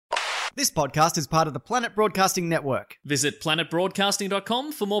This podcast is part of the Planet Broadcasting Network. Visit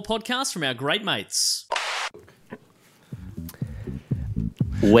planetbroadcasting.com for more podcasts from our great mates.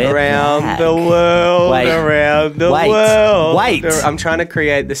 Around the world, around the world. Wait. I'm trying to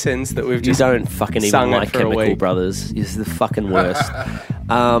create the sense that we've You just don't fucking even sung it like for a Chemical week. Brothers. You're the fucking worst.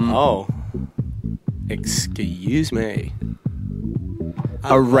 Oh. Excuse me.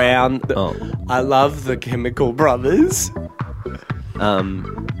 Around... I love the Chemical Brothers.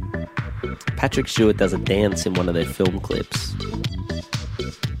 Patrick Stewart does a dance in one of their film clips.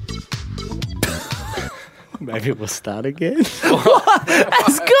 Maybe we'll start again.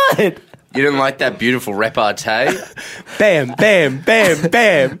 That's good! You didn't like that beautiful repartee? Bam, bam, bam,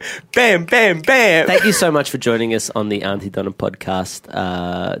 bam, bam, bam, bam. Thank you so much for joining us on the Auntie Donna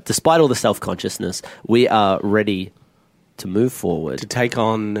podcast. Despite all the self-consciousness, we are ready to move forward. To take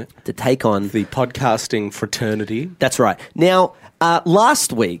on the podcasting fraternity. That's right. Now,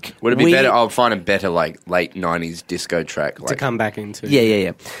 last week... Would it be better? I'll find a better, like, late 90s disco track. To Like, come back into.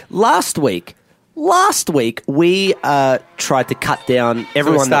 Yeah. Last week, we tried to cut down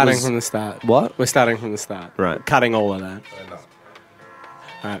everyone We're starting that was... from the start. What? We're starting from the start. Right. Cutting all of that.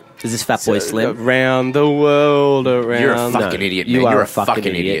 All right. Is this Fat Boy Slim? Around the world, around... You're a fucking idiot, man. You are You're a fucking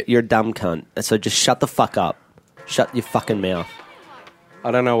idiot. You're a dumb cunt. So just shut the fuck up. Shut your fucking mouth.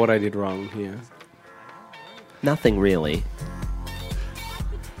 I don't know what I did wrong here. Nothing really.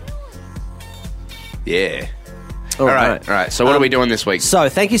 yeah. All All right. So what are we doing this week? So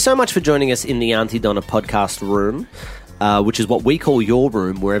thank you so much for joining us in the Auntie Donna podcast room, which is what we call your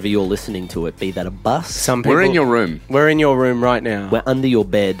room, wherever you're listening to it, be that a bus. Some people, We're in your room. We're in your room right now. We're under your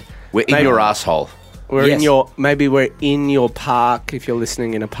bed. We're in your asshole. We're Yes. in your... Maybe we're in your park if you're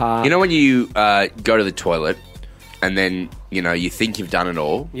listening in a park. You know when you go to the toilet and then, you know, you think you've done it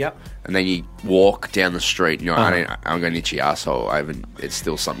all? Yep. And then you walk down the street and you're like, I'm going to itchy asshole. It's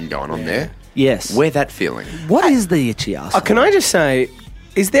still something going on there. Yes. Where that feeling? What is the itchy ass? Can I just say,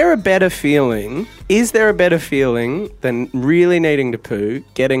 is there a better feeling than really needing to poo,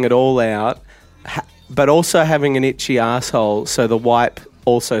 getting it all out, but also having an itchy asshole so the wipe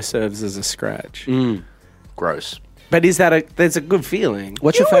also serves as a scratch? Gross. But there's a good feeling.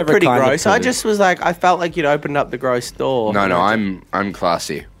 What's You your were favourite pretty kind of gross. poo? I just was like, I felt like you'd opened up the gross door. No, I'm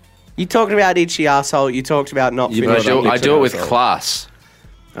classy. You talked about itchy asshole. You talked about not You finishing. brought up I do it with asshole. class.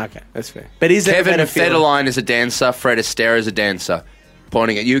 Okay, that's fair. But is there a Kevin better feeling? Federline is a dancer. Fred Astaire is a dancer.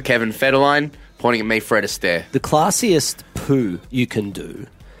 Pointing at you, Kevin Federline. Pointing at me, Fred Astaire. The classiest poo you can do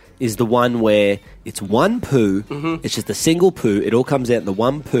is the one where it's one poo, it's just a single poo, it all comes out in the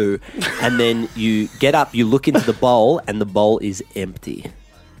one poo, and then you get up, you look into the bowl, and the bowl is empty.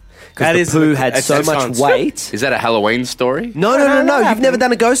 Because the poo had so much weight. Is that a Halloween story? No. You've never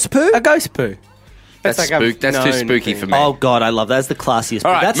done a ghost poo? A ghost poo. That's too spooky for me. Oh, God, I love that. That's the classiest poo.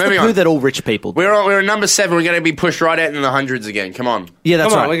 All right, That's the moving poo on. that all rich people do. We're at number 7. We're going to be pushed right out in the hundreds again. Come on. Yeah, that's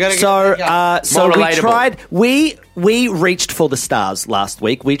Come on, right. we gotta So More we relatable. tried. We reached for the stars last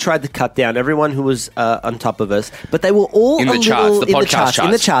week. We tried to cut down everyone who was on top of us, but they were all In a the little charts, the in the podcast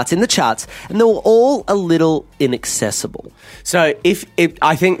charts, charts. in the charts, and they were all a little inaccessible. So if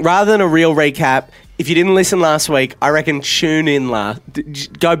I think rather than a real recap, if you didn't listen last week, I reckon tune in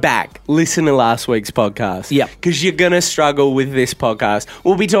go back, listen to last week's podcast. Yep. Because you're going to struggle with this podcast.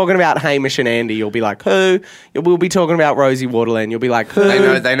 We'll be talking about Hamish and Andy. You'll be like, who? We'll be talking about Rosie Waterland. You'll be like, who?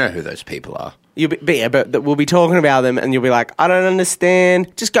 They know who those people are. But we'll be talking about them and you'll be like, I don't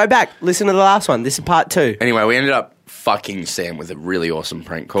understand. Just go back, listen to the last one. This is part 2. Anyway, we ended up fucking Sam with a really awesome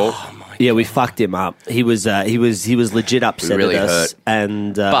prank call. Yeah, we fucked him up. He was legit upset really at us, hurt.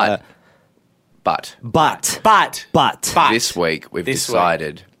 and But but this week we've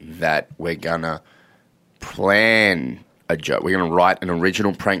decided that we're going to plan a joke. We're going to write an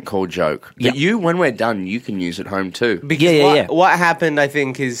original prank call joke that when we're done, you can use at home too. Because what happened, I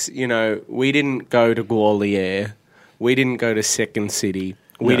think, is, we didn't go to Gwalior. We didn't go to Second City.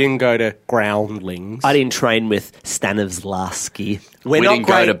 We didn't go to Groundlings. I didn't train with Stanislavski. We didn't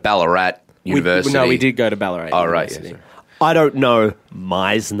go to Ballarat University. We did go to Ballarat Oh, right. University. Yes. I don't know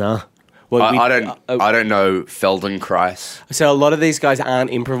Meisner. Well, I don't know Feldenkrais. So a lot of these guys aren't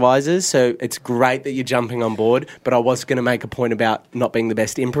improvisers, so it's great that you're jumping on board, but I was going to make a point about not being the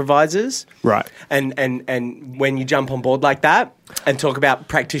best improvisers. Right. And when you jump on board like that and talk about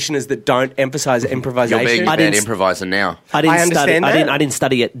practitioners that don't emphasize improvisation. You're being a bad improviser now. I didn't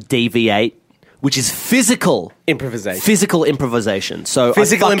study at DV8, which is physical improvisation. Physical improvisation. So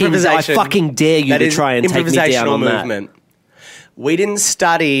improvisation. I fucking dare you to try and take me down on movement. We didn't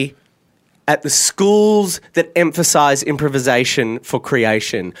study at the schools that emphasize improvisation for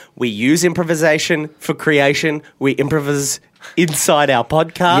creation. We use improvisation for creation. We improvise inside our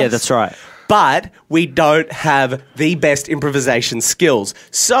podcast. Yeah, that's right. But we don't have the best improvisation skills.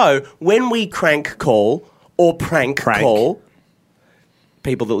 So when we crank call or prank call,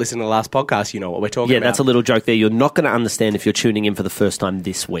 people that listen to the last podcast, you know what we're talking about. Yeah, that's a little joke there. You're not going to understand if you're tuning in for the first time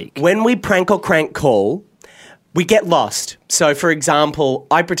this week. When we prank or crank call, we get lost. So, for example,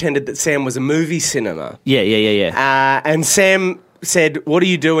 I pretended that Sam was a movie cinema. Yeah. And Sam said, "What are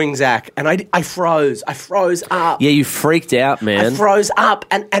you doing, Zach?" And I froze. I froze up. Yeah, you freaked out, man. I froze up.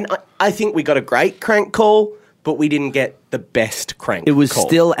 And I think we got a great crank call, but we didn't get the best crank call. It was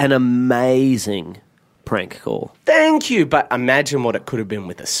still an amazing prank call. Thank you. But imagine what it could have been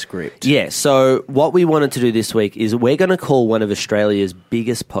with a script. Yeah, so what we wanted to do this week is we're going to call one of Australia's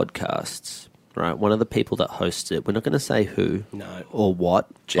biggest podcasts, right? One of the people that hosts it. We're not going to say who or what.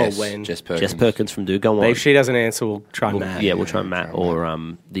 Jess, or when. Jess Perkins. Jess Perkins from Do Go On. If she doesn't answer, we'll try Matt. Yeah, we'll try Matt or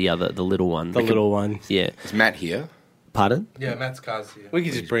the little one. The little one. Yeah. Is Matt here? Pardon? Yeah, Matt's car's here. We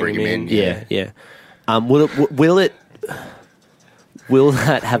could just bring him in. Yeah. Will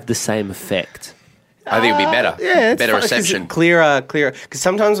that have the same effect? I think it'd be better. Yeah, it's better fine, 'cause reception. it's clearer. Because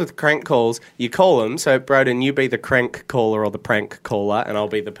sometimes with crank calls, you call them. So, Broden, you be the crank caller or the prank caller, and I'll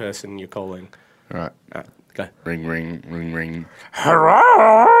be the person you're calling. All right. Go. Ring, ring, ring, ring.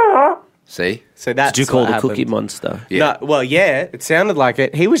 See? So that's Did you call what the happened. Cookie Monster? Yeah. No, well, yeah, it sounded like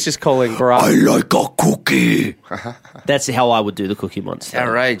it. He was just calling Barack. like a cookie. That's how I would do the Cookie Monster.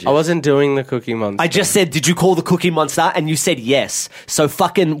 Outrageous. I wasn't doing the Cookie Monster. I just said, did you call the Cookie Monster? And you said yes. So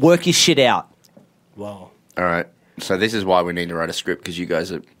fucking work your shit out. Wow. All right. So this is why we need to write a script, because you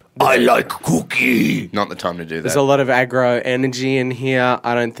guys are... I like cookie. Not the time to do that. There's a lot of aggro energy in here.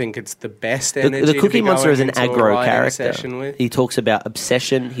 I don't think it's the best energy. The to Cookie be Monster going is an into a aggro writing character. session with. He talks about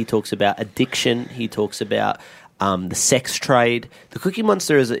obsession. He talks about addiction. He talks about the sex trade. The Cookie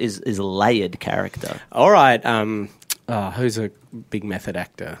Monster is a layered character. All right. Who's a big method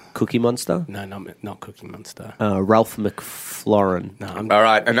actor? Cookie Monster? No, not Cookie Monster. Ralph McFlaurin. No, All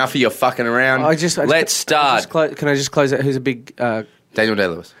right. Enough of your fucking around. Let's start. Can I just close it? Who's a big... Daniel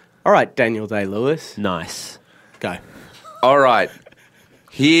Day-Lewis. all right, Daniel Day-Lewis. Nice. Go. All right.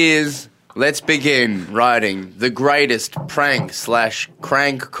 Let's begin writing the greatest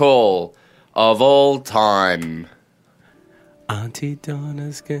prank/crank call of all time. Auntie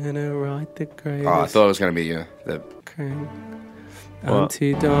Donna's gonna write the greatest Oh, I thought it was going to be the... crank.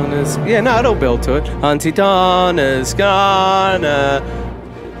 Auntie Donna's... Yeah, no, it'll build to it. Auntie Donna's gonna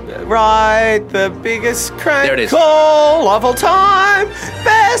write the biggest crank There it is. call of all time.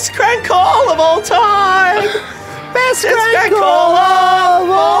 Best crank call of all time. Best crank call of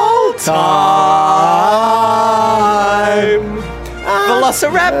all time.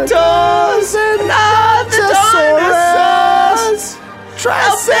 Velociraptors and other dinosaurs.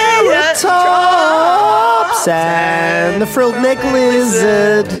 Triceratops And the frilled-neck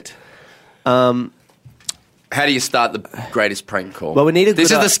lizard. How do you start the greatest prank call? Well, we need a This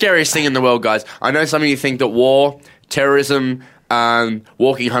good is the scariest thing in the world, guys. I know some of you think that war, terrorism,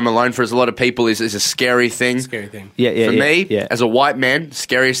 walking home alone for a lot of people is a scary thing. Scary thing. Yeah, For me, yeah. as a white man,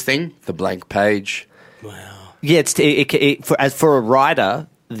 scariest thing, the blank page. Yeah, for a writer,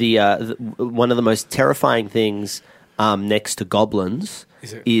 one of the most terrifying things next to goblins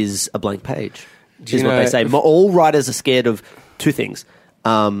is a blank page. Is what they say. All writers are scared of two things: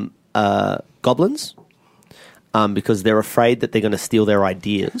 goblins, because they're afraid that they're going to steal their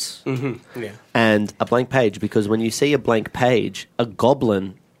ideas, Yeah. and a blank page because when you see a blank page, a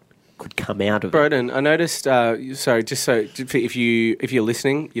goblin could come out of it. Broden, I noticed. If you're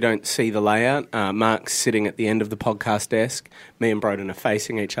listening, you don't see the layout. Mark's sitting at the end of the podcast desk. Me and Broden are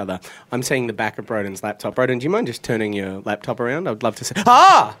facing each other. I'm seeing the back of Broden's laptop. Broden, do you mind just turning your laptop around? I'd love to see.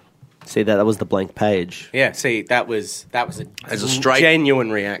 Ah, See that was the blank page. yeah. See, that was As a straight- genuine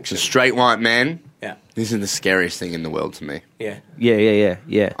As reaction. a straight white man, Yeah, this is the scariest thing in the world to me. yeah.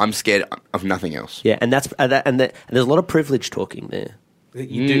 Yeah. I'm scared of nothing else. Yeah, and there's a lot of privilege talking there.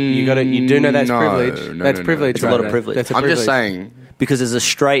 You do know that's No, privilege. no, That's no, no. privilege. It's a lot of right? privilege. That's a I'm just privilege. saying, Because as a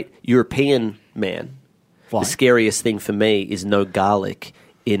straight European man, Why? the scariest thing for me is no garlic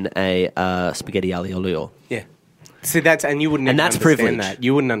in a spaghetti aglio olio. Yeah. See, and you wouldn't And that's understand privilege. that.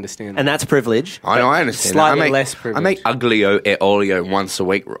 You wouldn't understand And that. that's privilege. I know, I understand. Slightly I make, less I privilege. make aglio e olio once a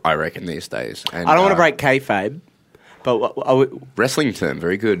week, I reckon, these days. And, I don't want to break kayfabe, but wrestling term,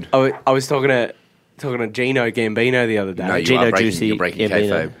 very good. I was talking to Gino Gambino the other day. No, you Gino are breaking, Juicy, you're breaking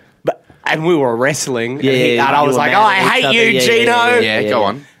Gambino. kayfabe. And we were wrestling. Yeah, and I you was were like, mad "Oh, I at each hate other. you, Yeah, Gino." yeah, Yeah, go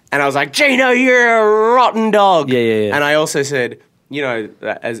on. And I was like, "Gino, you're a rotten dog." Yeah. And I also said,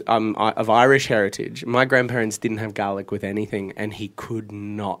 as I'm of Irish heritage, my grandparents didn't have garlic with anything, and he could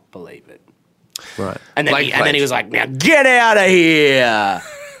not believe it. Right. And then, Blank and then he page. was like, "Now get out of here!"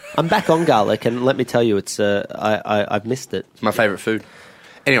 I'm back on garlic, and let me tell you, it's I've missed it. It's my favourite food.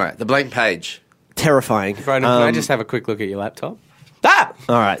 Anyway, the blank page. Terrifying. Broden, can I just have a quick look at your laptop?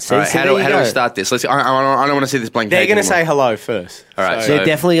 All right. See, All right, so how there do you we go. start this? Let's. I don't want to see this blank They're page. going to say anymore. hello first. All right, So so- They're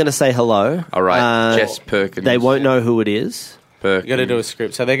definitely going to say hello. All right, Jess Perkins. They won't know who it is. Perkins. you got to do a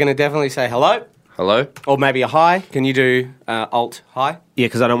script. So they're going to definitely say hello, Hello. or maybe a hi. Can you do alt hi? Yeah,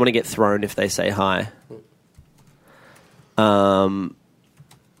 because I don't want to get thrown if they say hi.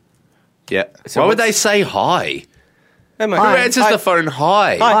 Yeah. So Why would what's- they say hi? Hey, mate. Who Hi. answers Hi. the phone?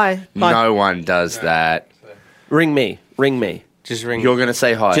 Hi. Hi. No one does that. Ring me. Ring me. Just ring. You're going to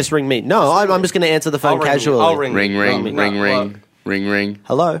say hi. Just ring me. No, I'm just going to answer the phone I'll ring you. casually. I'll ring you. ring, ring, No, ring, no, ring, look. ring, ring.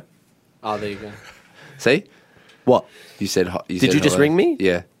 Hello. Oh, there you go. See, What? you said hi. Did said you just hello. ring me?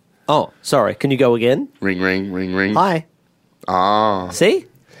 Yeah. Oh, sorry. Can you go again? Ring, ring, ring, ring. Hi. Ah. See?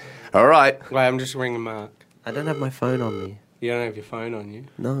 All right. Wait, I'm just ringing Mark. I don't have my phone on me. You don't have your phone on you.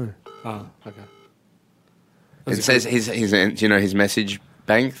 No. Oh, okay. It says his message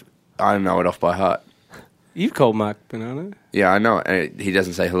bank. I don't know it off by heart. You've called Mark Banana. Yeah, I know it. And he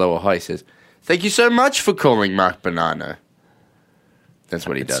doesn't say hello or hi. He says, "Thank you so much for calling Mark Banana." That's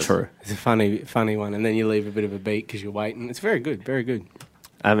what he does. It's true. It's a funny one, and then you leave a bit of a beat because you're waiting. It's very good, very good.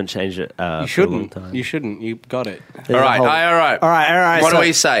 I haven't changed it You for a long shouldn't. time. You shouldn't. You got it. There's All a right, whole- all right. All right. What so- do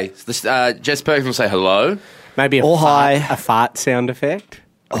we say? This, Jess Perkins will say hello. Maybe a Or fart, hi. a fart sound effect.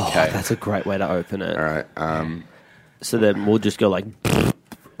 Oh, Okay. that's a great way to open it. All right. So then we'll just go like,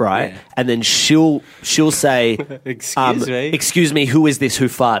 right, Yeah. and then she'll say, Excuse me. excuse me, who is this who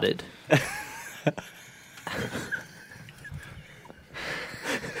farted?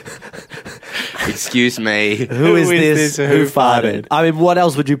 Excuse me. Who is this who farted? I mean, what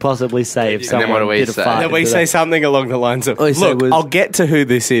else would you possibly say if then someone what do we did a say? fart? Then we into say that? something along the lines of, We say look, was- I'll get to who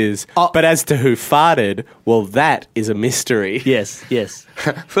this is, Oh. but as to who farted, well, that is a mystery. Yes.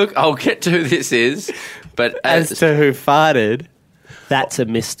 Look, I'll get to who this is, but As to who farted, That's a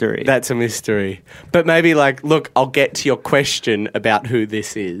mystery. that's a mystery. But maybe like, look, I'll get to your question about who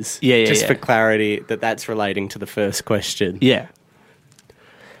this is. Yeah, Just yeah. for clarity that that's relating to the first question. yeah.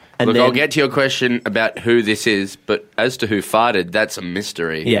 And look, then, I'll get to your question about who this is, but as to who farted, that's a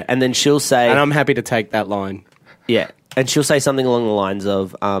mystery. Yeah, and then she'll say, And I'm happy to take that line. yeah, and she'll say something along the lines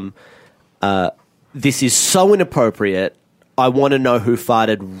of, "This is so inappropriate. I want to know who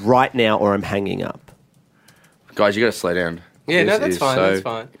farted right now, or I'm hanging up." Guys, you got to slow down. Yeah, no, This that's is fine, so that's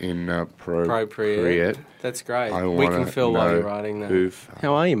fine. Inappropriate. That's great. I We can wanna feel while know you're writing that. who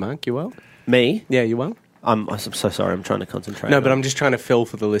How are you, Mark? You well? Me? Yeah, you well? I'm so sorry. I'm trying to concentrate. No, but on- I'm just trying to fill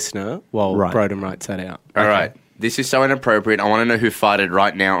for the listener while Right. Broden writes that out. All right. This is so inappropriate. I want to know who farted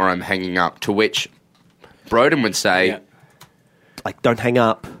right now, or I'm hanging up. To which Broden would say, Yeah. like, don't hang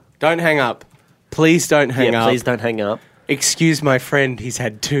up. Don't hang up. Please don't hang up. Please don't hang up. Excuse my friend, he's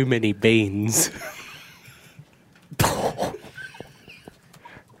had too many beans.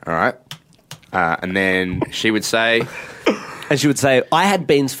 all right. And then she would say, And she would say, I had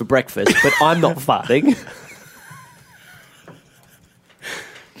beans for breakfast, but I'm not farting.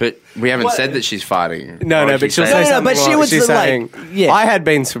 but we haven't said that she's farting. No, Or no, did but she she'll say say that? No, something but she like- would she's say, like, saying, yeah. I had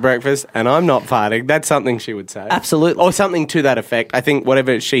beans for breakfast and I'm not farting. That's something she would say. Absolutely. Or something to that effect. I think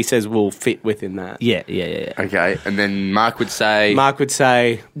whatever she says will fit within that. Yeah. Okay. And then Mark would say, Mark would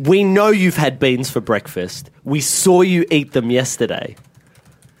say, We know you've had beans for breakfast. We saw you eat them yesterday.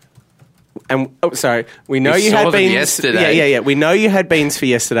 and sorry, we know We you saw had them beans yesterday. Yeah. We know you had beans for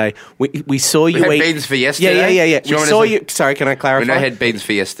yesterday. We saw you had eat beans for yesterday? Yeah. Do you We want saw to say- you. Sorry, can I clarify? we know I had beans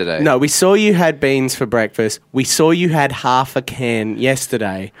for yesterday. No, we saw you had beans for breakfast. We saw you had half a can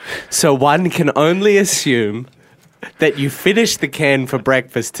yesterday. So one can only assume that you finished the can for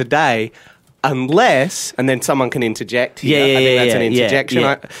breakfast today, unless, and then someone can interject here. Yeah, I think that's an yeah, interjection.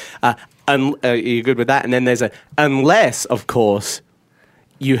 yeah. You're good with that? And then there's a, unless, of course,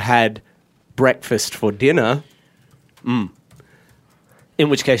 you had breakfast for dinner. In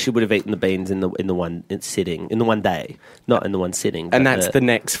which case, she would have eaten the beans in the one sitting, in the one day, not in the one sitting. And but that's the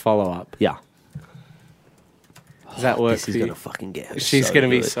next follow-up. yeah. Does that work This for is you? gonna fucking get her. She's so gonna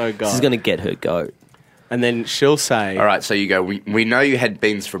be good. so This goat. is gonna get her goat. And then she'll say, All right, so you go, we know you had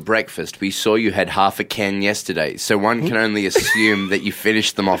beans for breakfast. We saw you had half a can yesterday. So one can only assume that you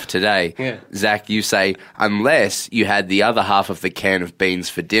finished them off today. Yeah. Zach, you say, unless you had the other half of the can of beans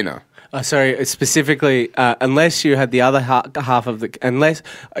for dinner. sorry, specifically, unless you had the other half of the, unless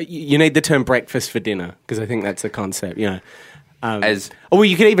you need the term breakfast for dinner because I think that's the concept. You know, as Or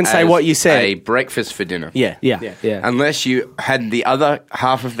you could even say as what you said. a breakfast for dinner. Yeah. Yeah. Unless you had the other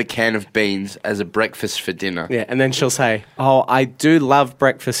half of the can of beans as a breakfast for dinner. Yeah, and then she'll say, "Oh, I do love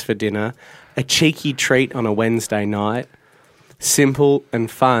breakfast for dinner. A cheeky treat on a Wednesday night. Simple and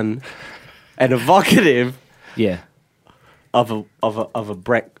fun and evocative Yeah. of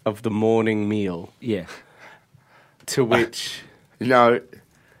the morning meal." Yeah. To which, No,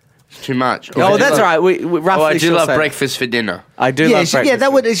 it's too much. oh, that's all right. We roughly. Oh, I do she'll love say- breakfast for dinner. I do Yeah, love breakfast. yeah, that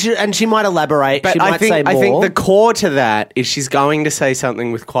for would, and she might elaborate. But she might say more. I think the core to that is she's going to say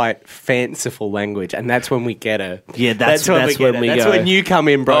something with quite fanciful language, and that's when we get her. Yeah, that's when when we That's go. when you come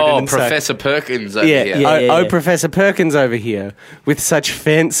in, Broden. Oh, and say, Professor Perkins over yeah, here. yeah. Professor Perkins over here with such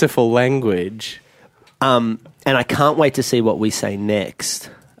fanciful language. And I can't wait to see what we say next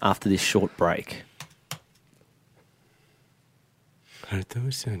after this short break. I thought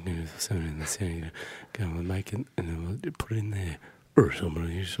we said something in the saying, go and make it, and then we'll put it in there. Or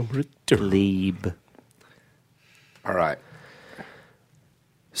somebody. Glebe. All right.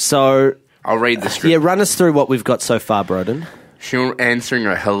 So, I'll read the script. yeah, run us through what we've got so far, Broden. She'll answering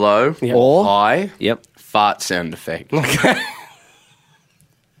a hello Or- hi Yep. fart sound effect.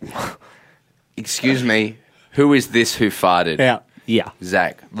 Excuse me, who is this who farted? Yeah. Yeah.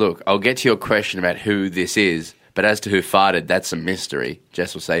 Zach, look, I'll get to your question about who this is, but as to who farted, that's a mystery.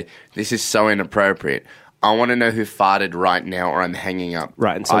 Jess will say, this is so inappropriate. I want to know who farted right now or I'm hanging up.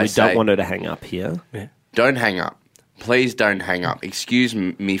 Right, and so I we say, don't want her to hang up here. Don't hang up. Please don't hang up. Excuse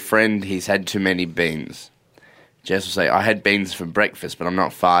me, friend, he's had too many beans. Jess will say, I had beans for breakfast, but I'm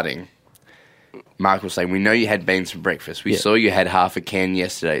not farting. Mark will say, we know you had beans for breakfast. We Yeah. saw you had half a can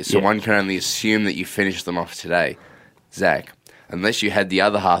yesterday, so Yeah. one can only assume that you finished them off today. Zach, unless you had the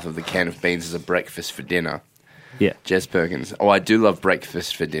other half of the can of beans as a breakfast for dinner. Yeah. Jess Perkins, oh, I do love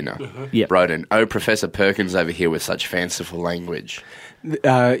breakfast for dinner. Yeah. Broden, oh, Professor Perkins over here with such fanciful language.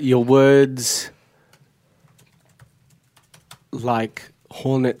 Your words like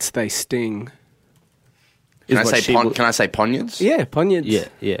hornets, they sting. Can I is what say she will- can I say poniards? Yeah, poniards. Yeah,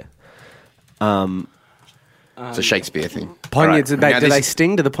 yeah. It's a Shakespeare thing. Poniards, All right. Now do they this-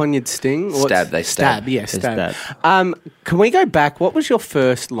 sting? Do the poniards sting? Or Stab, they stab. Yeah, They stab. stab. Can we go back? What was your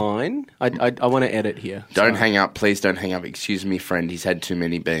first line? I want to edit here. Don't hang up, please don't hang up. Excuse me, friend, he's had too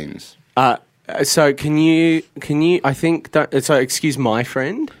many beans. So can you? I think. So excuse my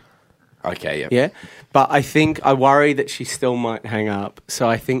friend. Okay, yeah. Yeah, but I worry that she still might hang up. So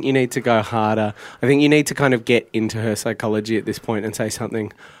I think you need to go harder. I think you need to kind of get into her psychology at this point and say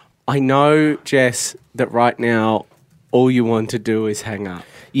something. I know, Jess, that right now all you want to do is hang up.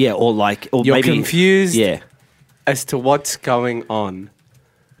 Yeah, or You're maybe confused Yeah. as to what's going on.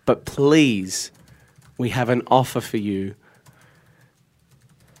 But please, we have an offer for you.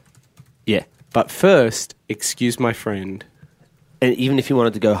 Yeah. But first, excuse my friend. And even if you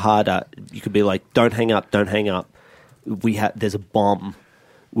wanted to go harder, you could be like, don't hang up, don't hang up. There's a bomb.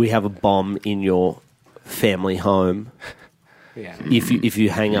 We have a bomb in your family home. Yeah. If you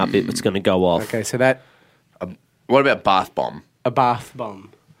hang up, it's going to go off. Okay, so that What about bath bomb? a bath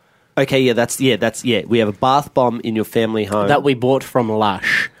bomb Okay, yeah, that's we have a bath bomb in your family home. that we bought from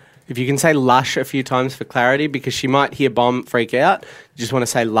Lush. If you can say Lush a few times for clarity, because she might hear bomb freak out. You just want to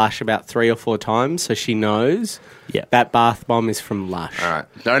say Lush about 3 or 4 times so she knows Yeah. that bath bomb is from Lush. All right.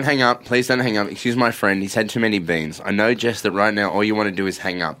 Don't hang up. Please don't hang up. Excuse my friend. He's had too many beans. I know, Jess, that right now all you want to do is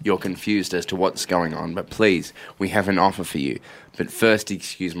hang up. You're confused as to what's going on. But please, we have an offer for you. But first,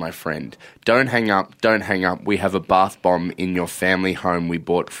 excuse my friend. Don't hang up. Don't hang up. We have a bath bomb in your family home we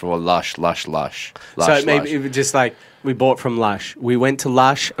bought for Lush. So maybe it was just like we bought from Lush. We went to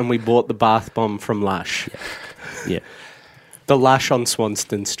Lush and we bought the bath bomb from Lush. yeah. The Lush on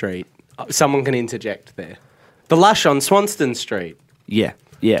Swanston Street. Someone can interject there. The Lush on Swanston Street. Yeah,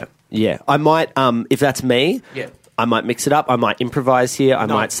 yeah, yeah. I might, if that's me, Yeah. I might mix it up. I might improvise here. I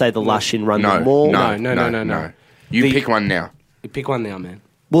might say the Lush in Rundle Mall. No. You The- pick one now. You pick one now, man.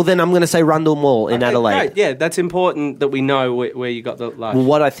 Well, then I'm going to say Rundle Mall in Adelaide. Right, yeah, that's important that we know where you got the Lush. Well,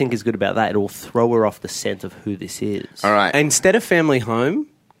 what I think is good about that, it will throw her off the scent of who this is. All right. Instead of family home,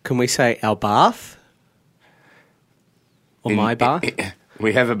 can we say our bath? Or my bath?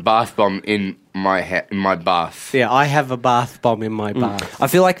 We have a bath bomb in my bath. Yeah, I have a bath bomb in my bath. I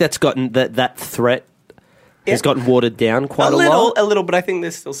feel like that's gotten that threat has gotten watered down quite a lot. A little, but I think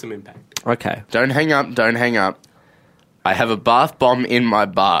there's still some impact. Okay. Don't hang up. Don't hang up. I have a bath bomb in my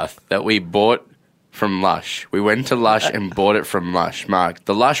bath that we bought from Lush. We went to Lush and bought it from Lush. Mark,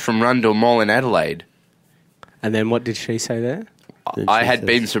 the Lush from Rundle Mall in Adelaide. And then what did she say there? I had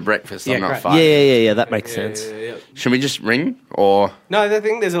beans for breakfast. I'm not great. fighting. Yeah. That makes sense. Should we just ring or? No, I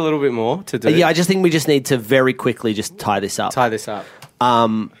think there's a little bit more to do. Yeah, I just think we just need to very quickly just tie this up. Tie this up.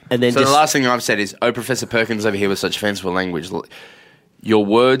 And then So just the last thing I've said is, "Oh, Professor Perkins over here with such fanciful language. Your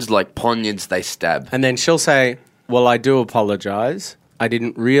words like poniards, they stab." And then she'll say, well, I do apologise. I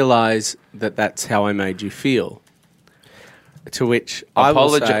didn't realise that that's how I made you feel. To which I will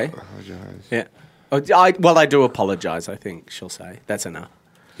say... Yeah. I do apologise, I think she'll say. That's enough.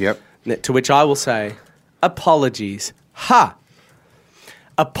 Yep. To which I will say, apologies. Ha!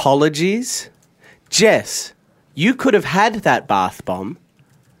 Apologies? Jess, you could have had that bath bomb.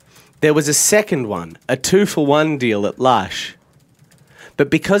 There was a second one, a 2-for-1 deal at Lush. But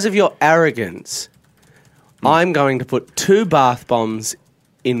because of your arrogance, I'm going to put 2 bath bombs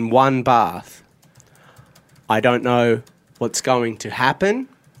in one bath. I don't know what's going to happen.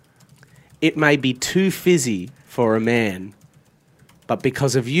 It may be too fizzy for a man. But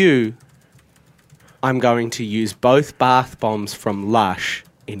because of you, I'm going to use both bath bombs from Lush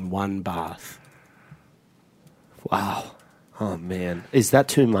in one bath. wow. Oh man, is that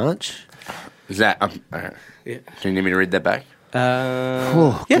too much? Is that? Yeah. Do you need me to read that back?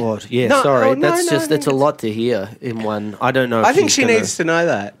 Oh Yeah. God, yeah. No, sorry, oh, no, that's no, just I that's think a lot to hear in one. I don't know. If I think she's she gonna- needs to know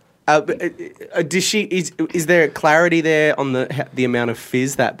that. Does she? Is there clarity there on the amount of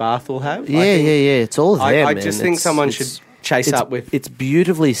fizz that bath will have? Yeah, It's all there, I man. just think someone should chase it's- up with. It's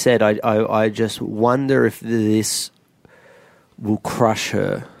beautifully said. I just wonder if this will crush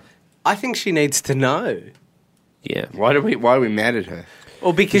her. I think she needs to know. Yeah, Why are we mad at her?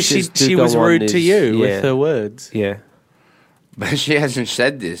 Well, because She just she do was go on rude this- to you yeah. with her words. yeah. But she hasn't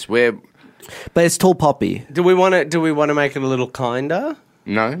said this. We're But it's tall poppy. Do we want to make it a little kinder?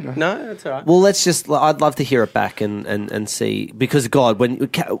 no. No, that's all right. Well, let's just. I'd love to hear it back and see, because God, when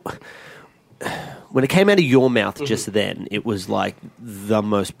it came out of your mouth just then, it was like the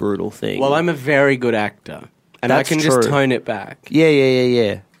most brutal thing. Well, I'm a very good actor, and I That's can just true. tone it back. yeah.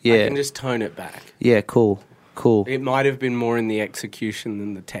 I Yeah, can just tone it back. yeah, cool. It might have been more in the execution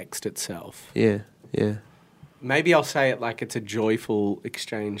than the text itself. Yeah. Maybe I'll say it like it's a joyful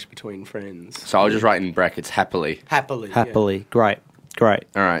exchange between friends. So I'll just write in brackets happily. Happily. yeah. Happily, great. All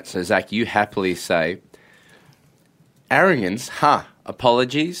right. So Zach, you happily say arrogance.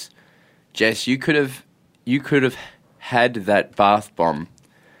 Apologies, Jess. You could have had that bath bomb.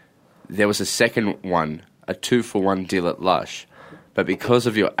 There was a second one, a 2-for-1 deal at Lush, but because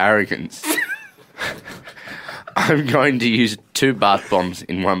of your arrogance, I'm going to use 2 bath bombs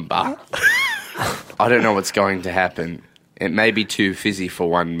in one bath. I don't know what's going to happen. It may be too fizzy for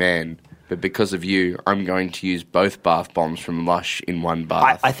one man, but because of you, I'm going to use both bath bombs from Lush in one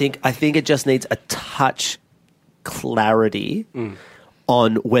bath. I think it just needs a touch clarity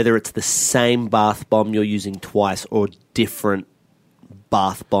on whether it's the same bath bomb you're using twice or different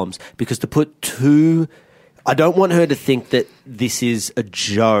bath bombs. Because to put 2, I don't want her to think that this is a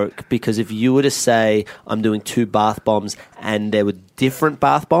joke, because if you were to say I'm doing 2 bath bombs and there were different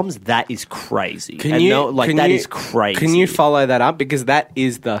bath bombs, that is crazy. That is crazy. Can you follow that up? Because that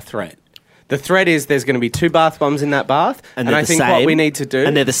is the threat. The threat is there's going to be 2 bath bombs in that bath, and they're I the think same, what we need to do...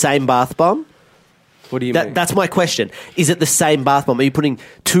 and they're the same bath bomb? What do you mean? That's my question. Is it the same bath bomb? Are you putting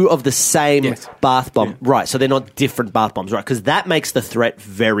 2 of the same Yes. bath bomb? Yeah. Right, so they're not different bath bombs, right? Because that makes the threat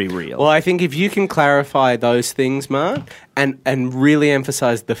very real. Well, I think if you can clarify those things, Mark, and really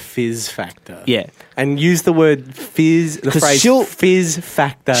emphasise the fizz factor. Yeah. And use the word fizz, the 'Cause phrase she'll- fizz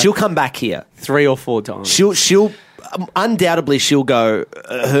factor she'll come back here. 3 or 4 times. She'll undoubtedly she'll go.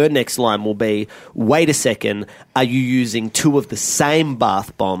 Her next line will be, "Wait a second, are you using 2 of the same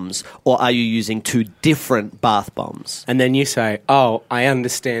bath bombs, or are you using 2 different bath bombs?" And then you say, oh, I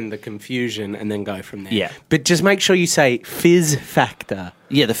understand the confusion, and then go from there. Yeah. But just make sure you say fizz factor.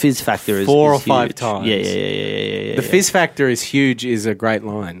 Yeah, the fizz factor is 4 or is 5 huge. times. Yeah. The fizz factor is huge is a great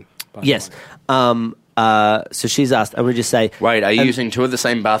line. by the Yes. way. So she's asked, and we just say, Wait, are you using 2 of the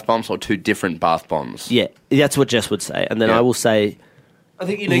same bath bombs or 2 different bath bombs? yeah, that's what Jess would say, and then Yeah. I will say, I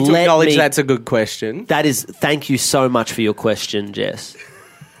think you need to Let acknowledge me- that's a good question. that is, thank you so much for your question, Jess.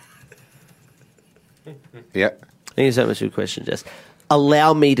 Yep. Thank you so much for your question, Jess.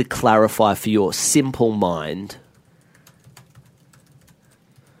 Allow me to clarify for your simple mind.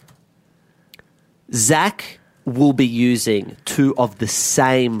 Zach will be using 2 of the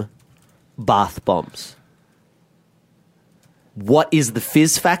same bath bombs. What is the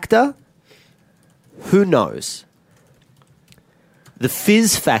fizz factor? Who knows? The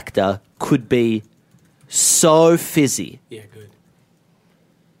fizz factor could be so fizzy Yeah, good.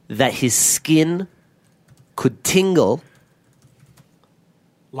 that his skin could tingle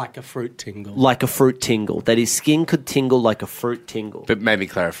Like a fruit tingle. Like a fruit tingle. That his skin could tingle like a fruit tingle. But maybe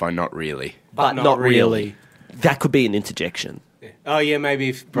clarify, not really. But not really. That could be an interjection. Oh, yeah, maybe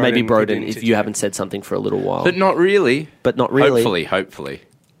if Broden Maybe could Broden, if interject. you haven't said something for a little while. But not really. But not really. Hopefully.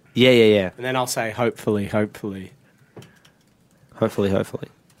 Yeah. And then I'll say, hopefully. Hopefully.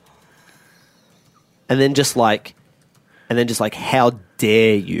 And then just like, how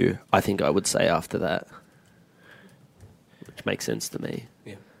dare you, I think I would say after that. Which makes sense to me.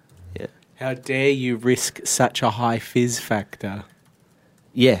 Yeah. How dare you risk such a high fizz factor?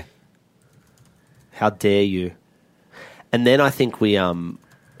 Yeah. How dare you? And then I think we and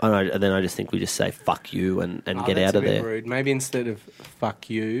then I just think we just say fuck you and get That's out of a bit there. rude. Maybe instead of fuck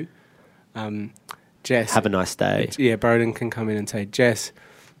you, Jess. Have a nice day. Yeah, Broden can come in and say, Jess,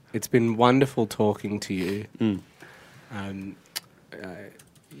 it's been wonderful talking to you.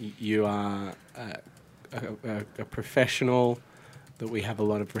 You are a professional that we have a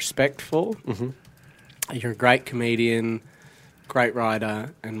lot of respect for. Mm-hmm. You're a great comedian, great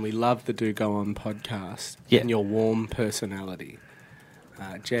writer, and we love the Do Go On podcast and your warm personality.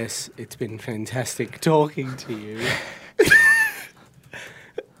 Jess, it's been fantastic talking to you.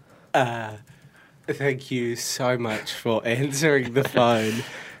 Thank you so much for answering the phone.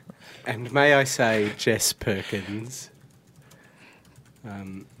 And may I say, Jess Perkins,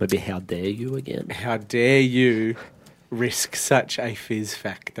 Maybe how dare you again? how dare you risk such a fizz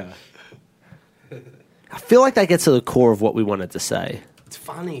factor? I feel like that gets to the core of what we wanted to say. It's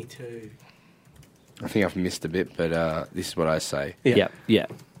funny too. I think I've missed a bit, but this is what I say. Yeah.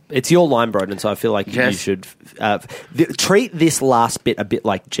 It's your line, Broden, so I feel like you Jazz. should treat this last bit a bit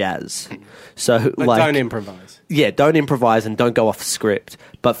like jazz. So, But don't improvise. Yeah, don't improvise and don't go off script,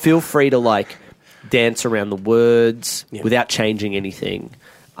 but feel free to like dance around the words without changing anything.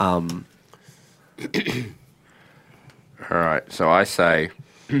 All right, so I say,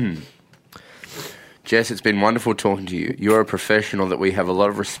 Jess, it's been wonderful talking to you. You're a professional that we have a lot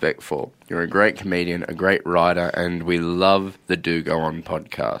of respect for. You're a great comedian, a great writer, and we love the Do Go On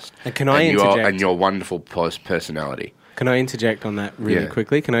podcast. And can I interject? And your wonderful personality. Can I interject on that really Yeah.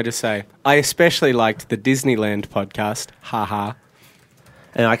 quickly? Can I just say, I especially liked the Disneyland podcast. Ha ha.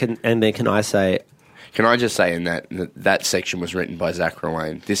 And then can I say, Can I just say in that section was written by Zach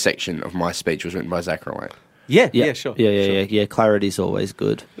Rowan. This section of my speech was written by Zach Rowan. Yeah, sure. Yeah. Clarity's always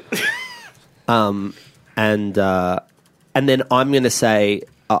good. And then I'm going to say,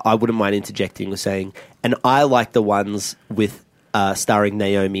 I wouldn't mind interjecting with saying, and I like the ones with starring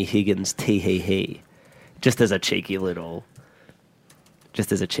Naomi Higgins, tee-hee-hee, just as a cheeky little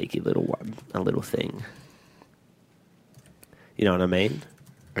one, a little thing. You know what I mean?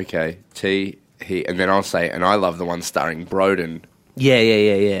 Okay, and then I'll say, and I love the one starring Broden.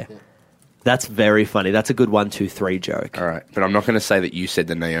 Yeah. That's very funny. That's a good 1, 2, 3 joke. All right, but I'm not going to say that you said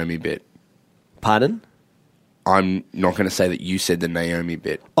the Naomi bit. Pardon? I'm not going to say that you said the Naomi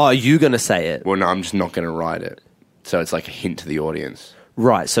bit. Oh, are you going to say it? Well, no, I'm just not going to write it. So it's like a hint to the audience.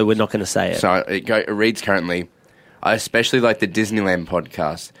 Right, so we're not going to say it. So it reads currently, I especially like the Disneyland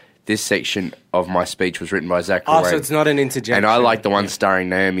podcast. This section of my speech was written by Zach Oh, Rowan. so it's not an interjection. And I like the one starring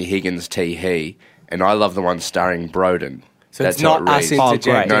Naomi Higgins, T.He. And I love the one starring Broden. So That's it's not how it us reads.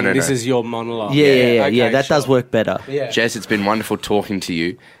 interjecting. No. This is your monologue. Yeah, Okay, that does sure. work better. Yeah. Jess, it's been wonderful talking to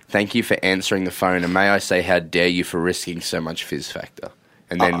you. Thank you for answering the phone. And may I say, how dare you for risking so much fizz factor?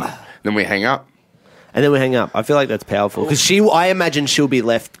 And then we hang up. And then we hang up. I feel like that's powerful. Because I imagine she'll be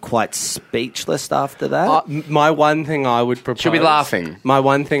left quite speechless after that. My one thing I would propose... She'll be laughing. My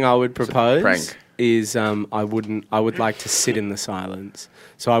one thing I would propose prank. is I would like to sit in the silence.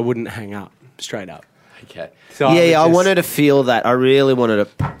 So I wouldn't hang up straight up. Okay. So I would want her to feel that. I really want her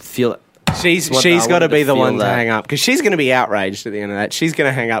to feel it. She's I got wanted to be to the feel one to that. hang up because she's going to be outraged at the end of that. She's going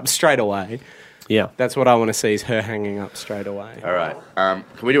to hang up straight away. Yeah. That's what I want to see is her hanging up straight away. All right. Can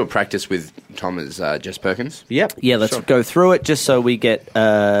we do a practice with Tom as Jess Perkins? Yep. Yeah, let's Sure. go through it just so we get...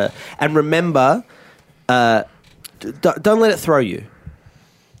 and remember, don't let it throw you.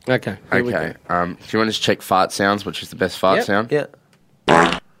 Okay. Here we Okay. go. Do you want to just check fart sounds? Which is the best fart Yep. sound? Yeah.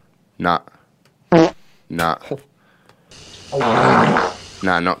 Nah. Nah.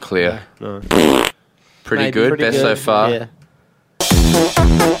 Nah, not clear. No. Pretty Maybe good. pretty Best good. so far. Yeah.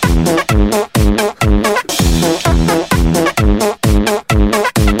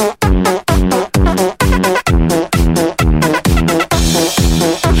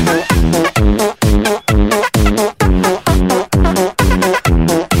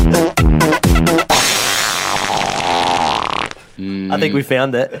 I think we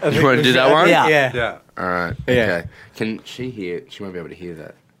found it. You want to do that one? Yeah. Yeah. All right. Yeah. Okay. Can she hear? She won't be able to hear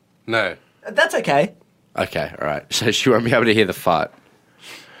that. No. That's okay. Okay. All right. So she won't be able to hear the fart.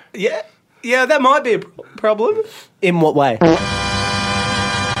 Yeah, that might be a problem. In what way?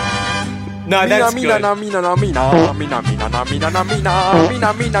 No, that's good.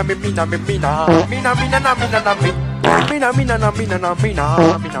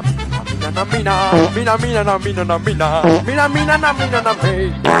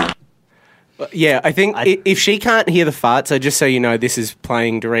 Yeah, I think if she can't hear the fart, so just so you know, this is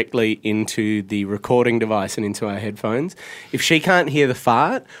playing directly into the recording device and into our headphones. If she can't hear the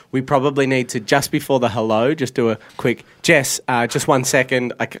fart, we probably need to, just before the hello, just do a quick, Jess, just 1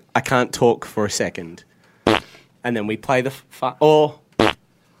 second, I can't talk for a second. And then we play the fart, or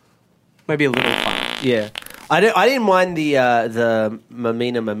maybe a little fart. Yeah. I didn't mind the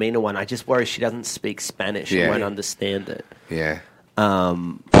Mamina one. I just worry she doesn't speak Spanish and won't understand it. Yeah.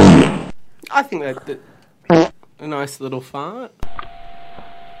 I think that a nice little fart.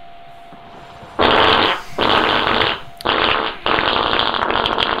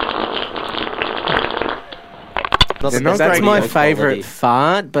 That's my favourite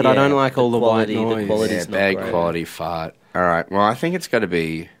fart, but I don't like all the white noise. The quality's not bad great. quality fart. All right. Well, I think it's got to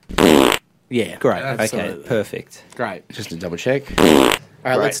be Yeah, Great. absolutely. Okay, perfect. Great. just to double check. All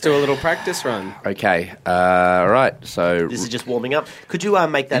right, let's do a little practice run. Okay. All right. So This is just warming up. Could you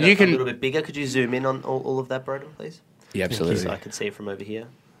make that You a can- little bit bigger? Could you zoom in on all of that, Broden, please? yeah, absolutely. So I can see it from over here.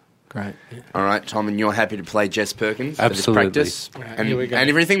 Great. All right, Tom, and you're happy to play Jess Perkins Absolutely. for this practice, Right, and, here we go. and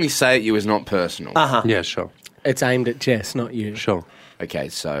everything we say at you is not personal. Yeah, sure. It's aimed at Jess, not you. Sure. Okay,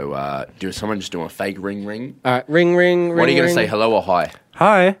 so someone just do a fake ring ring? All right, ring, ring, ring. What are you going to ring. say? Hello or hi?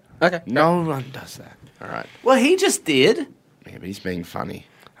 Hi. Okay. No one does that. All right. Well, he just did. Yeah, but he's being funny.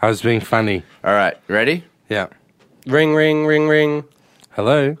 I was being funny. All right, ready? Yeah. Ring, ring, ring, ring.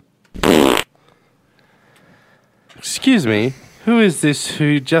 Hello? Excuse me, who is this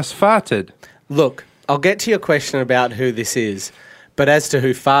who just farted? Look, I'll get to your question about who this is, but as to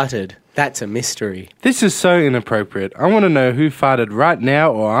who farted, that's a mystery. This is so inappropriate. I want to know who farted right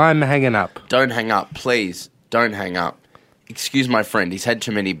now or I'm hanging up. Don't hang up, please. Don't hang up. Excuse my friend, he's had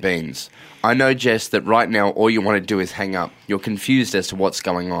too many beans. I know, Jess, that right now all you want to do is hang up. You're confused as to what's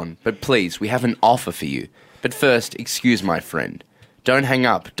going on. But please, we have an offer for you. But first, excuse my friend. Don't hang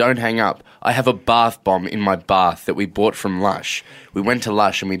up, don't hang up. I have a bath bomb in my bath that we bought from Lush. We went to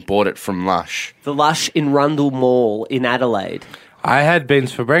Lush and we bought it from Lush. The Lush in Rundle Mall in Adelaide. I had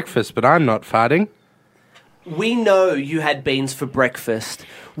beans for breakfast, but I'm not farting. We know you had beans for breakfast.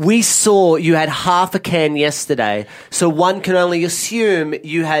 We saw you had half a can yesterday, so one can only assume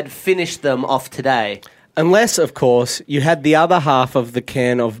you had finished them off today. Unless, of course, you had the other half of the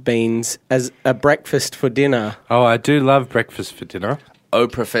can of beans as a breakfast for dinner. Oh, I do love breakfast for dinner. Oh,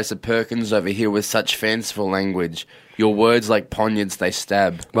 Professor Perkins over here with such fanciful language. Your words like poniards they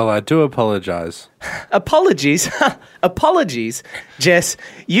stab. Well, I do apologise. Apologies. Apologies. Jess,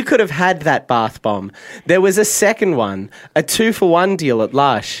 you could have had that bath bomb. There was a second one, a 2-for-1 deal at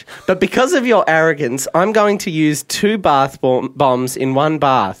Lush. But because of your arrogance, I'm going to use 2 bath bombs in one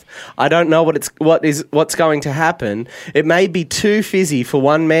bath. I don't know what's going to happen. It may be too fizzy for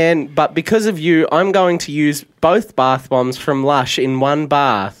one man, but because of you, I'm going to use both bath bombs from Lush in one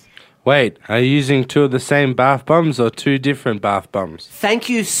bath. Wait, are you using 2 of the same bath bombs or 2 different bath bombs? Thank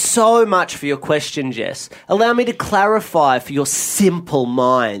you so much for your question, Jess. Allow me to clarify for your simple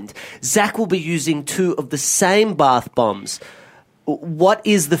mind. Zach will be using 2 of the same bath bombs. What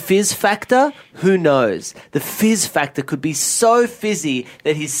is the fizz factor? Who knows? The fizz factor could be so fizzy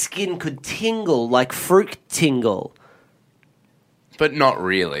that his skin could tingle like fruit tingle. But not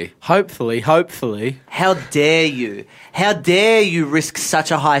really. Hopefully. How dare you? How dare you risk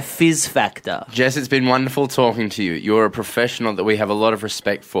such a high fizz factor? Jess, it's been wonderful talking to you. You're a professional that we have a lot of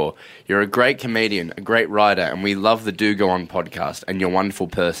respect for. You're a great comedian, a great writer, and we love the Do Go On podcast and your wonderful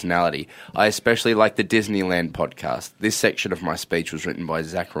personality. I especially like the Disneyland podcast. This section of my speech was written by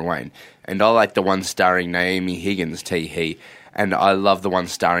Zach Ruane, and I like the one starring Naomi Higgins, T.He, and I love the one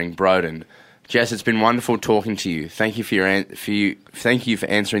starring Broden. Jess, it's been wonderful talking to you. Thank you thank you for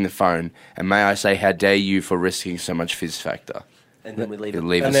answering the phone, and may I say, how dare you for risking so much fizz factor? And then we leave it.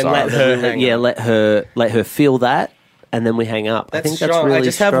 Leave And us then let her hang Yeah, up. let her feel that, and then we hang up. I think that's strong. really I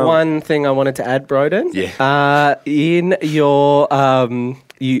just strong. have one thing I wanted to add, Broden. Yeah. In your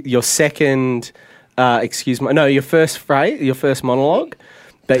your second, your first phrase, your first monologue,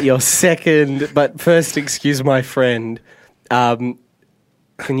 but your second, but first, excuse my friend.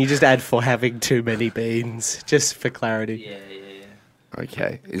 Can you just add for having too many beans, just for clarity? Yeah.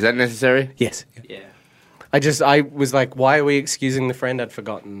 Okay. Is that necessary? Yes. Yeah. I was like, why are we excusing the friend? I'd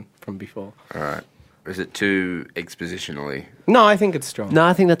forgotten from before. All right. Is it too expositionally? No, I think it's strong. No,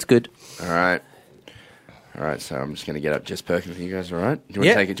 I think that's good. All right. All right, so I'm just going to get up Jess Perkins. You guys all right? Do you want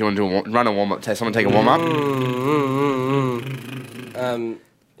Yeah. to take it? Do you want to run a warm-up test? Someone take a warm-up?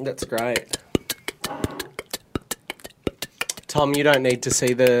 That's great. Tom, you don't need to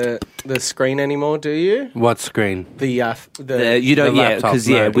see the screen anymore, do you? What screen? The You don't, The yeah, laptop, because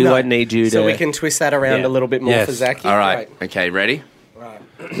no. we won't need you to. So we can twist that around Yeah. a little bit more Yes. for Zachy. All right. Okay, ready? All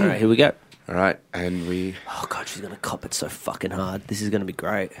right, here we go. All right, and we... Oh god, she's gonna cop it so fucking hard. This is gonna be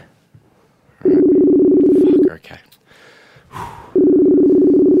great. Okay. I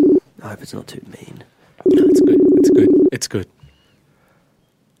hope it's not too mean. No, it's good. It's good. It's good.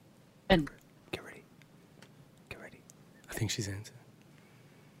 And Get ready. Get ready. I think she's answered.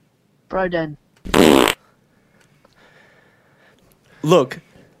 Broden. Look,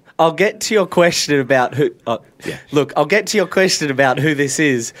 I'll get to your question about who. Look, I'll get to your question about who this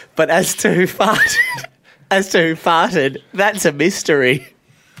is, but as to who farted, that's a mystery.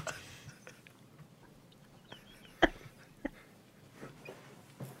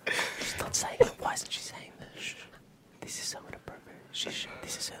 She's not saying it. Why isn't she saying this? Shh. This is so inappropriate. Shh.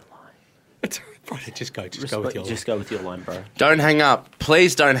 This is her line. It's all right, Brody, just go with your. Just go with your line, bro. Don't hang up.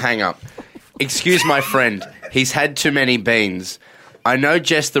 Please don't hang up. Excuse my friend. He's had too many beans. I know,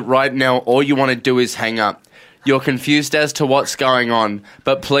 Jess, that right now all you want to do is hang up. You're confused as to what's going on,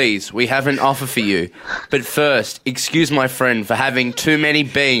 but please, we have an offer for you. But first, excuse my friend for having too many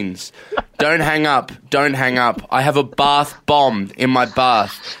beans. Don't hang up. Don't hang up. I have a bath bomb in my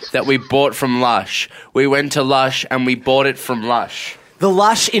bath that we bought from Lush. We went to Lush and we bought it from Lush. The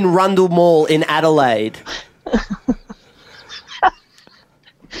Lush in Rundle Mall in Adelaide.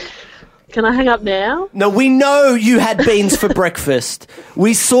 Can I hang up now? No, we know you had beans for breakfast.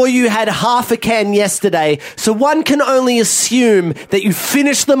 We saw you had half a can yesterday, so one can only assume that you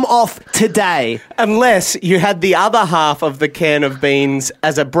finished them off today. Unless you had the other half of the can of beans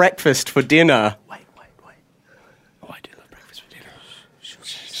as a breakfast for dinner. Wait. Oh, I do love breakfast for dinner.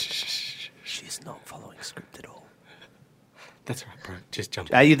 She's not following script at all. That's right, bro. Just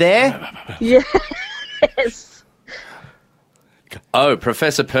jump. Are you there? Yes. Oh,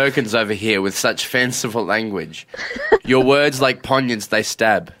 Professor Perkins over here with such fanciful language. Your words like poniards, they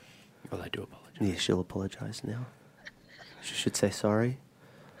stab. Well, I do apologize. Yeah, she'll apologise now. She should say sorry.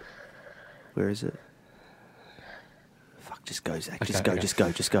 Where is it? Fuck, just go, Zach. Just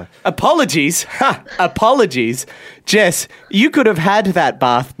go. Apologies. Ha! Apologies. Jess, you could have had that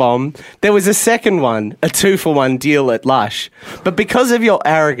bath bomb. There was a second one, a 2-for-1 deal at Lush. But because of your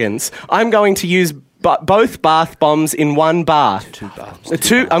arrogance, I'm going to use both bath bombs in one bath.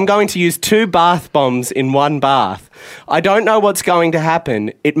 I'm going to use 2 bath bombs in one bath. I don't know what's going to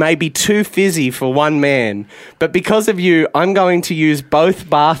happen. It may be too fizzy for one man. But because of you, I'm going to use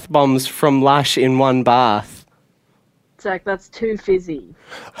both bath bombs from Lush in one bath. Zach, that's too fizzy.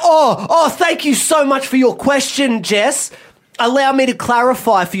 Oh, thank you so much for your question, Jess. Allow me to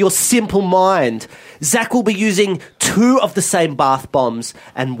clarify for your simple mind. Zach will be using 2 of the same bath bombs.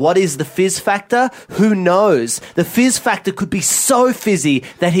 And what is the fizz factor? Who knows? The fizz factor could be so fizzy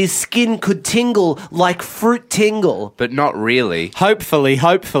that his skin could tingle like fruit tingle. But not really. Hopefully.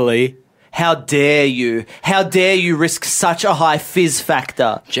 How dare you? How dare you risk such a high fizz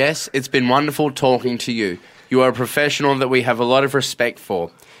factor? Jess, it's been wonderful talking to you. You are a professional that we have a lot of respect for.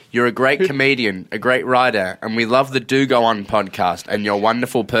 You're a great comedian, a great writer, and we love the Do Go On podcast and your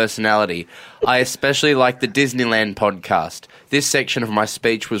wonderful personality. I especially like the Disneyland podcast. This section of my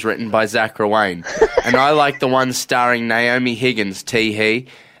speech was written by Zach Rawain, and I like the one starring Naomi Higgins, T.He,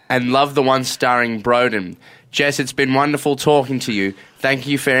 and love the one starring Broden. Jess, it's been wonderful talking to you. Thank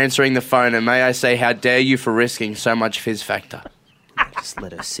you for answering the phone, and may I say how dare you for risking so much fizz factor. Just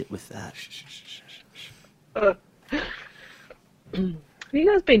let her sit with that. Have you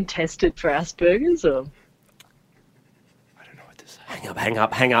guys been tested for Asperger's or? Hang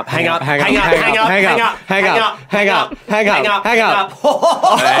up.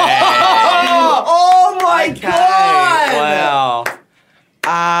 Oh my god! Wow.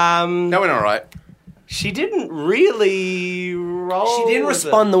 That went all right. She didn't really roll. She didn't with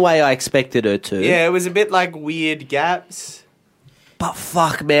respond the way I expected her to. it. Yeah, it was a bit like weird gaps. But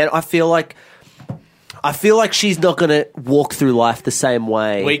fuck, man, I feel like she's not gonna walk through life the same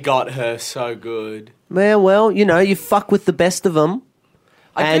way. We got her so good. Man, well, you know, you fuck with the best of them,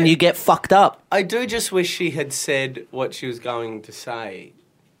 and you get fucked up. I do just wish she had said what she was going to say.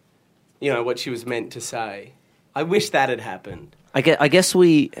 You know, what she was meant to say. I wish that had happened. I guess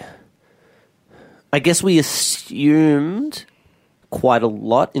we assumed quite a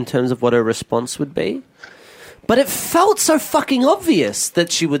lot in terms of what her response would be. But it felt so fucking obvious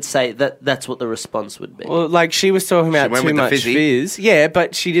that she would say that that's what the response would be. Well, like she was talking about went too with the much fizzy. fizz. Yeah,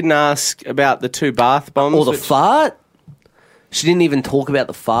 but she didn't ask about the 2 bath bombs. Or the which- fart. She didn't even talk about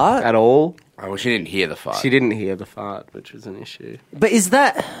the fart. at all. Oh, well, she didn't hear the fart. She didn't hear the fart, which was an issue. But does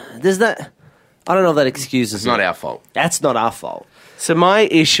that... I don't know if that excuses It's not it. our fault. That's not our fault. So my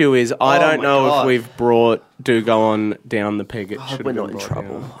issue is I Oh don't my know God. if we've brought Do Go On down the peg. It I should hope we're have not been in brought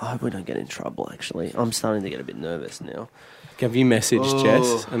trouble. down. I hope we don't get in trouble, actually. I'm starting to get a bit nervous now. Have you messaged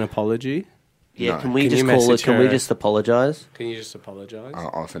Jess an apology? Yeah, No. can we Can just you call her? message Can we her? just apologise? Can you just apologise?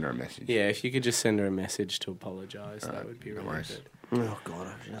 I'll send her a message. Yeah, if you could just send her a message to apologise, that would be really worries. good. Oh, God,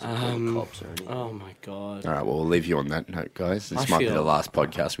 I should have called the cops or anything. Oh my God. All right, well, we'll leave you on that note, guys. This I might be feel- the last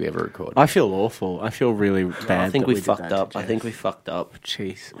podcast we ever record. I feel awful. I feel really bad. I think that we did fucked that to up. I Jess. think we fucked up.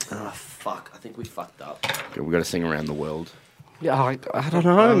 Jeez. Oh, fuck. I think we fucked up. We've got to sing around the world. Yeah, I don't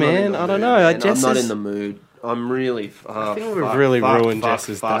know, man. I don't know. I'm Jess not is- in the mood. I'm really... I think we've really ruined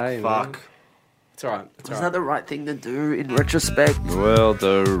Jess's day. man. It's all right. It's all Is right. that the right thing to do in retrospect? World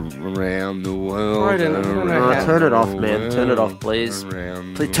around the world. I don't know around how- Turn it off, the man. Turn it off, world, please.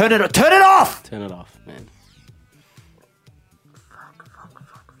 around Please the- turn it off! Turn it off, man.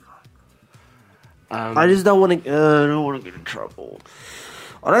 I just don't want to. I don't want to get in trouble.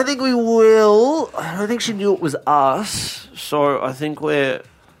 I don't think we will. I don't think she knew it was us. So I think we're.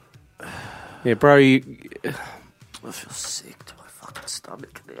 Yeah, bro. I feel sick to my fucking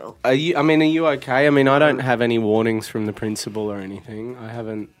stomach now. Are you okay? I mean, I don't have any warnings from the principal or anything. I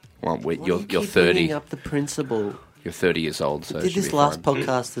haven't. Well, wait, Why you're do you keep 30. bringing up the principal. You're 30 years old, so it Did should this be last fine.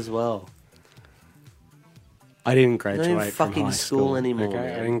 podcast as well. I didn't Not graduate in from fucking high school anymore. Okay,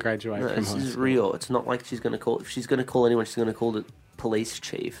 man. I didn't graduate No, from this high is school. real. It's not like she's going to call. If she's going to call anyone, she's going to call the police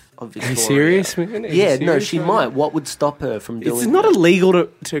chief of Are Victoria. you serious, man? Are you Yeah, no, serious she right might. now? What would stop her from doing? It's not that? illegal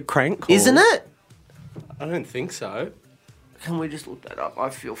to crank call. Isn't it? I don't think so. Can we just look that up? I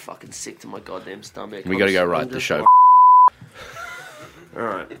feel fucking sick to my goddamn stomach. We got to go I'm write the just show. All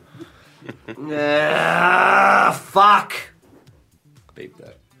right. Fuck. Beep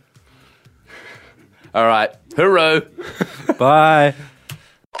that. All right. Hooroo. Bye.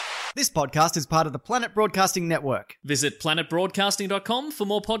 This podcast is part of the Planet Broadcasting Network. Visit planetbroadcasting.com for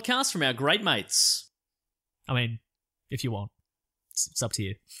more podcasts from our great mates. I mean, if you want. It's up to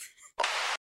you.